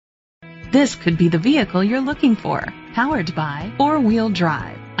This could be the vehicle you're looking for. Powered by four-wheel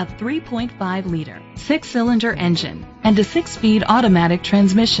drive, a 3.5-liter, six-cylinder engine, and a six-speed automatic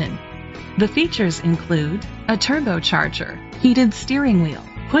transmission. The features include a turbocharger, heated steering wheel,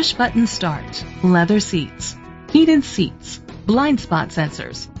 push-button start, leather seats, heated seats, blind spot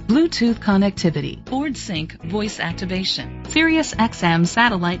sensors, Bluetooth connectivity, Ford Sync voice activation, Sirius XM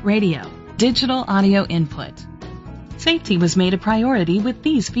satellite radio, digital audio input. Safety was made a priority with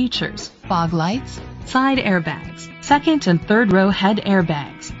these features: fog lights, side airbags, second and third row head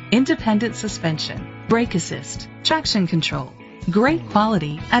airbags, independent suspension, brake assist, traction control. Great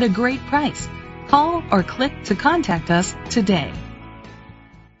quality at a great price. Call or click to contact us today.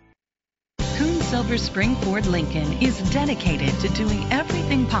 Koons Silver Spring Ford Lincoln is dedicated to doing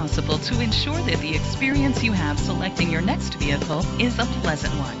everything possible to ensure that the experience you have selecting your next vehicle is a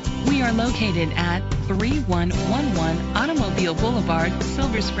pleasant one. We are located at 3111 Automobile Boulevard,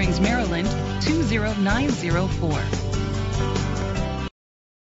 Silver Springs, Maryland, 20904.